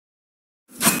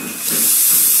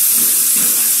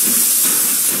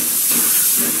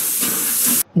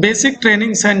Basic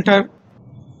Training Center,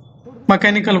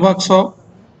 Mechanical Workshop,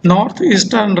 North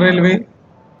Eastern Railway,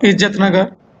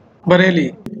 Nagar,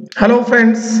 Bareilly. Hello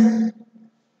friends,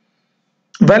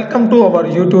 welcome to our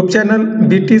YouTube channel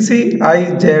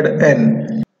BTCIZN.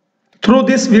 Through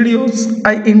these videos,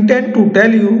 I intend to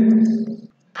tell you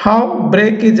how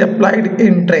brake is applied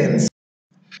in trains.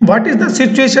 What is the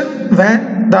situation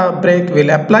when the brake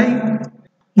will apply?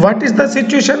 What is the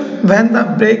situation when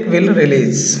the brake will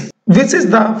release? Which is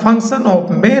the function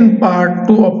of main part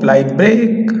to apply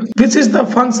brake? Which is the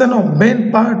function of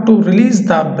main part to release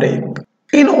the brake?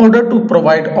 In order to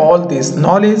provide all this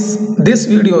knowledge, this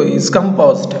video is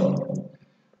composed.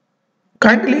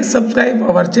 Kindly subscribe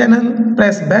our channel,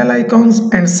 press bell icons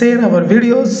and share our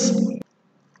videos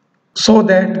so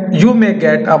that you may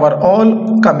get our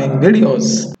all coming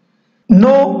videos.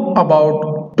 Know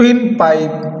about twin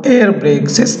pipe air brake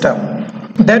system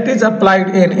that is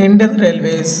applied in Indian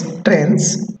Railways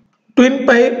trains. Twin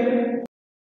pipe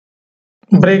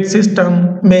brake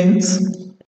system means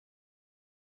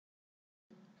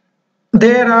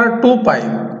there are two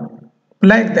pipes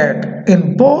like that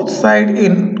in both sides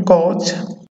in coach.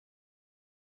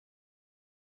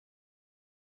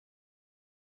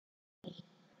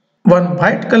 One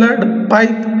white colored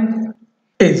pipe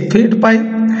is feed pipe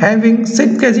having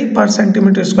 6 kg per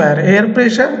centimeter square air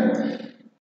pressure.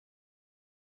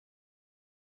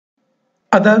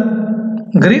 Other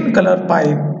green color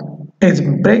pipe is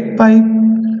brake pipe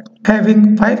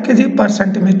having 5 kg per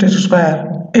centimeter square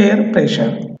air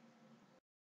pressure.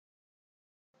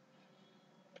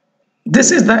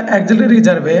 This is the auxiliary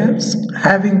reservoirs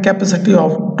having capacity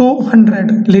of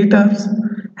 200 liters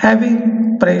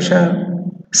having pressure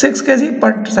 6 kg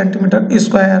per centimeter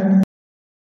square.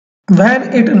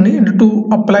 When it need to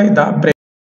apply the brake,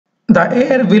 the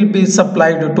air will be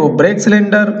supplied to brake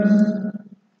cylinder.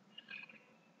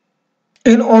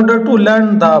 In order to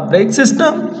learn the brake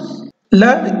system,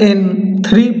 learn in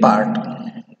three parts.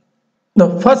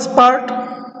 The first part,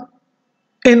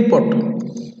 input.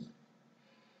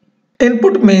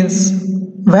 Input means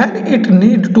when it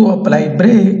need to apply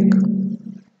brake,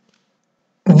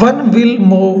 one will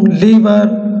move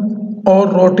lever or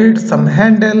rotate some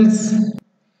handles,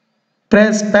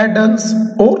 press pedals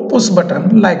or push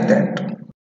button like that.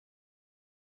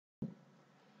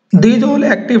 These all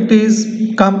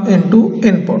activities come into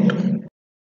input.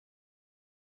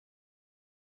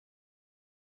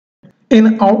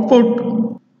 In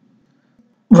output,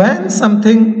 when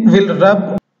something will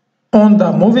rub on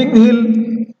the moving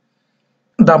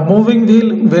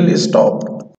wheel will stop.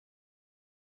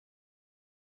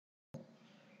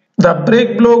 The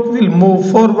brake block will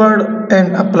move forward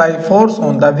and apply force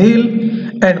on the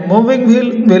wheel and moving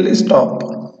wheel will stop.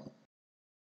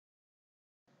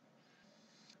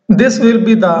 This will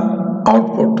be the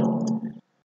output.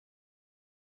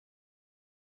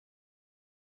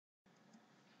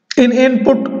 In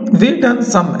input, we done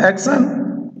some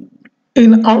action.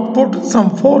 In output,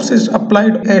 some force is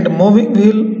applied and moving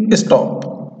wheel stop.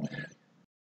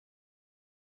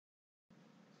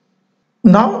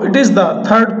 Now it is the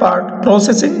third part,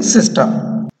 processing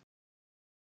system.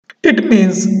 It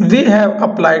means we have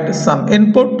applied some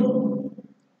input.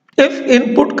 If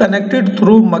input connected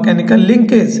through mechanical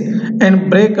linkage and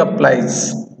brake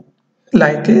applies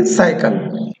like a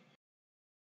cycle.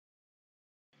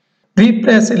 We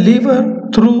press a lever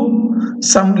through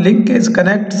some linkage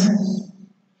connects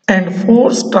and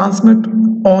force transmit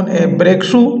on a brake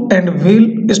shoe and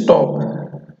wheel stop.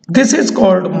 This is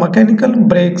called mechanical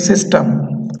brake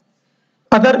system.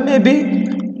 Other may be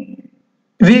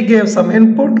we gave some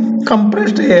input,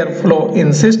 compressed air flow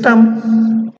in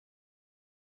system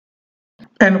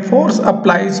and force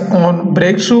applies on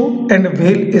brake shoe and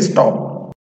wheel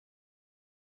stop.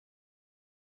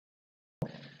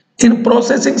 In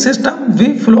processing system,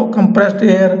 we flow compressed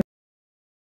air.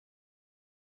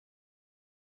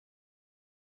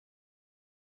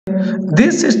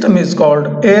 This system is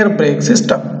called air brake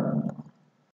system.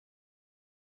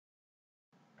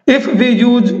 If we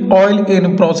use oil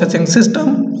in processing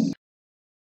system,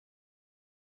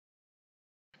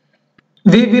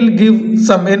 we will give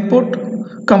some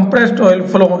input, compressed oil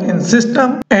flow in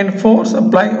system and force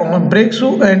apply on brake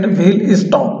shoe and wheel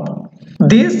stop.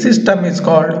 This system is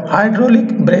called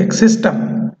hydraulic brake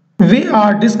system. We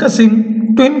are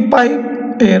discussing twin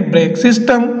pipe air brake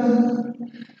system.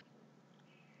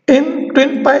 In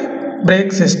twin pipe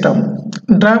brake system,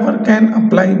 driver can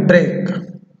apply brake.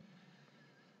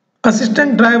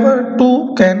 Assistant driver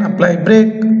too can apply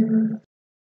brake.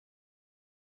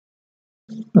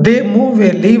 They move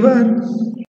a lever.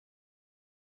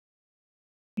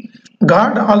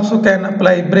 Guard also can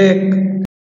apply brake.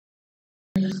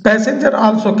 Passenger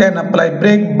also can apply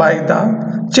brake by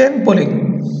the chain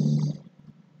pulling.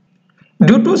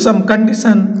 Due to some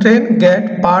condition, train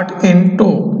get part in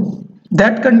tow.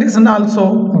 That condition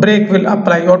also brake will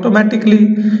apply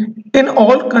automatically in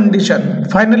all condition.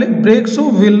 Finally, brake shoe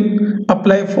will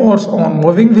apply force on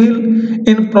moving wheel.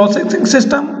 In processing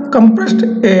system, compressed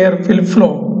air will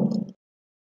flow.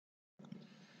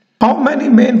 How many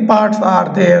main parts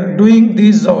are there doing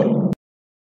this all?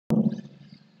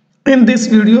 In this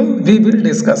video, we will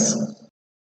discuss.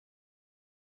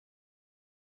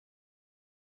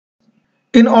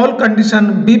 In all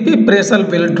condition, BP pressure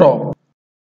will drop.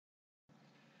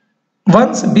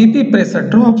 Once BP pressure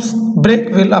drops, brake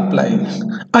will apply.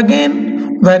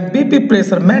 Again, when BP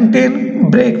pressure maintain,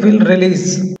 brake will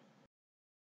release.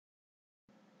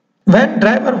 When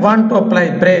driver want to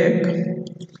apply brake,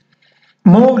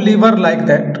 move lever like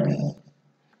that.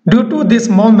 Due to this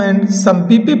movement, some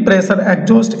BP pressure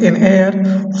exhaust in air.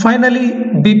 Finally,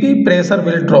 BP pressure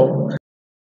will drop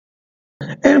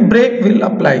and brake will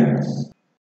apply.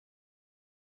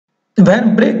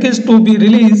 When brake is to be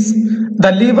released,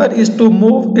 the lever is to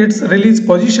move its release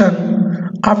position.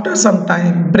 After some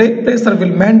time, brake pressure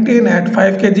will maintain at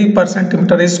 5 kg per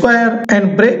centimeter square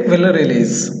and brake will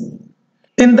release.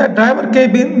 In the driver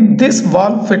cabin, this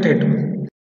valve fitted.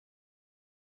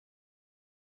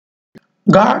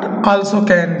 Guard also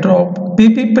can drop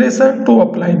BP pressure to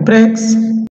apply brakes.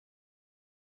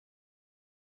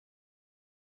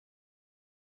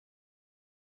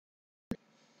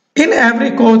 In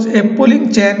every coach, a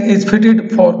pulling chain is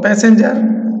fitted for passenger.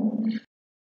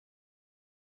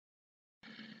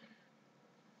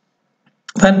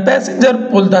 When passenger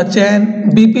pull the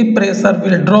chain, BP pressure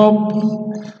will drop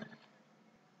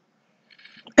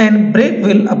and brake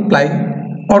will apply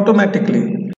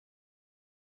automatically.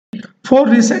 For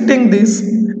resetting this,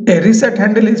 a reset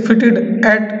handle is fitted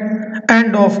at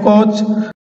end of coach.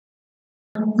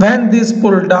 When this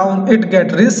pull down, it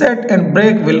get reset and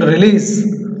brake will release.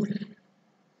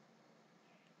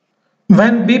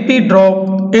 When BP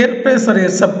drop, air pressure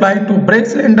is supplied to brake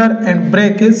cylinder and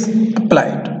brake is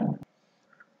applied.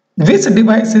 Which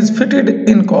device is fitted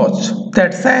in coach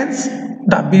that sense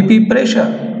the BP pressure?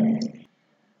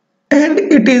 And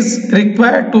it is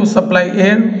required to supply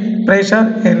air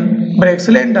pressure in brake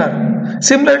cylinder.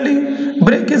 Similarly,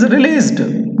 brake is released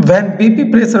when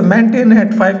BP pressure maintained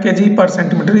at 5 kg per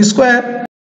centimeter square.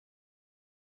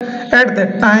 At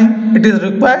that time, it is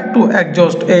required to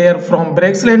exhaust air from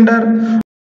brake cylinder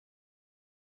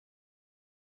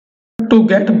to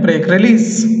get brake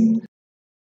release.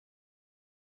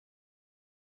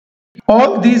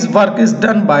 All these work is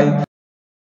done by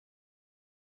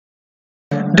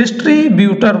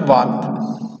distributor valve.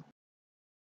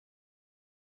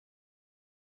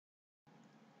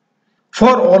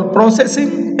 For all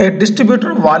processing, a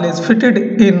distributor valve is fitted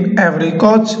in every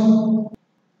coach.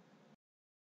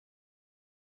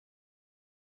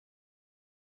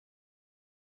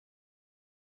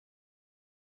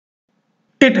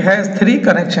 It has three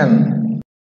connections.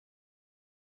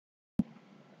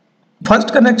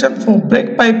 First connection for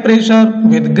brake pipe pressure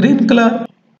with green color.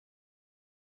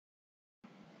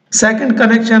 Second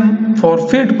connection for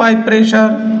feed pipe pressure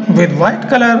with white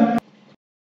color.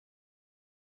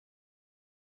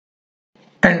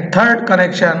 And third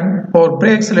connection for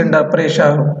brake cylinder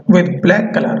pressure with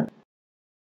black color.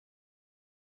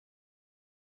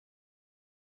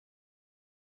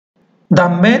 The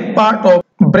main part of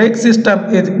brake system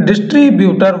is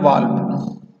distributor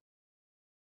valve.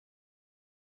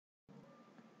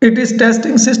 It is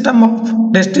testing system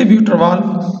of distributor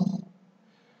valve.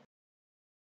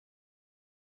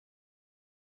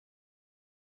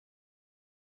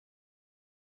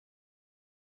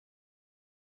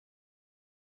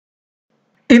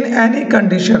 In any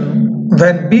condition,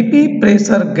 when BP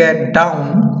pressure get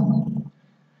down,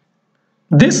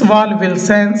 this valve will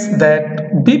sense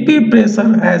that BP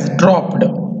pressure has dropped.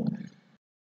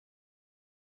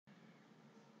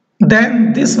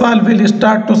 Then this valve will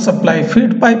start to supply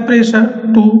feed pipe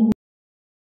pressure to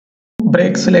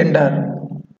brake cylinder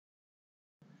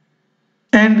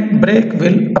and brake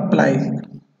will apply.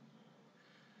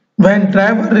 When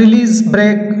driver release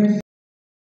brake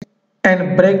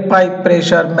and brake pipe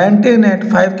pressure maintain at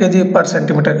 5 kg per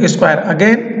centimeter square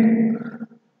again,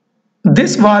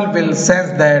 this valve will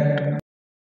sense that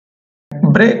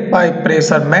brake pipe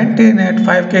pressure maintain at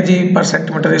 5 kg per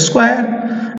centimeter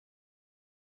square.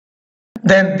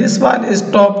 Then this valve is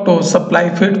stopped to supply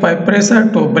feed pipe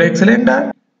pressure to brake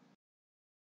cylinder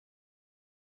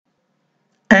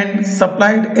and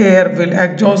supplied air will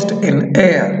exhaust in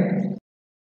air.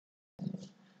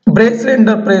 Brake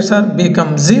cylinder pressure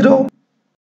becomes zero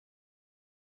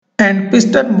and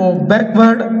piston move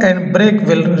backward and brake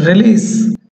will release.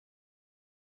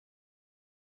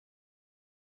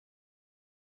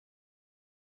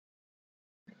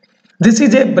 This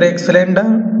is a brake cylinder.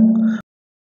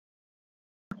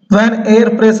 When air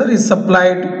pressure is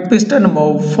supplied, piston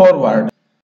move forward.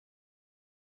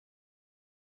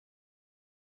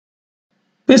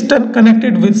 Piston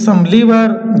connected with some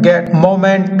lever get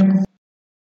moment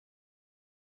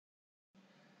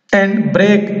and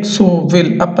brake shoe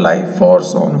will apply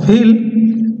force on wheel.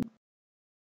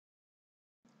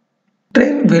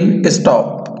 Train will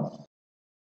stop.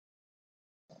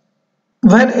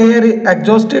 When air is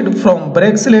exhausted from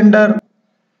brake cylinder,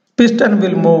 piston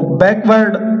will move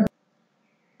backward,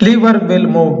 lever will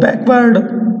move backward,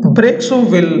 brake shoe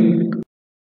will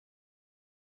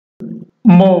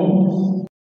move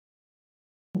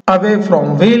away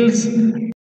from wheels,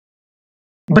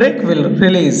 brake will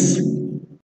release.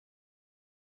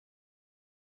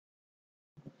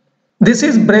 This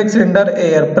is brake cylinder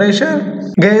air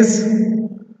pressure gauge.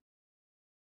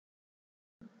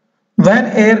 When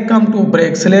air come to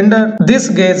brake cylinder, this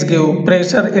gauge give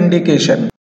pressure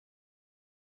indication.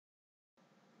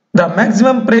 The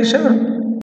maximum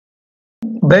pressure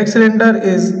brake cylinder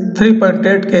is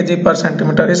 3.8 kg per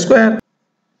centimeter square.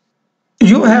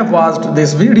 You have watched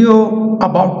this video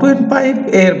about twin pipe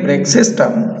air brake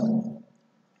system.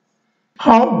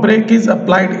 How brake is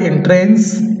applied in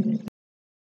trains.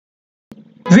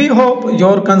 We hope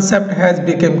your concept has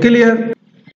become clear.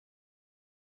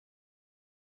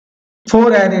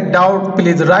 For any doubt,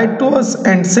 please write to us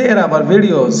and share our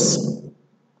videos.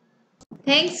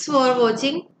 Thanks for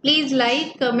watching. Please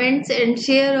like, comments and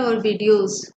share our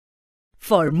videos.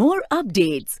 For more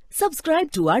updates,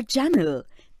 subscribe to our channel,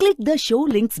 click the show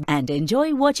links and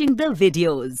enjoy watching the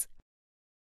videos.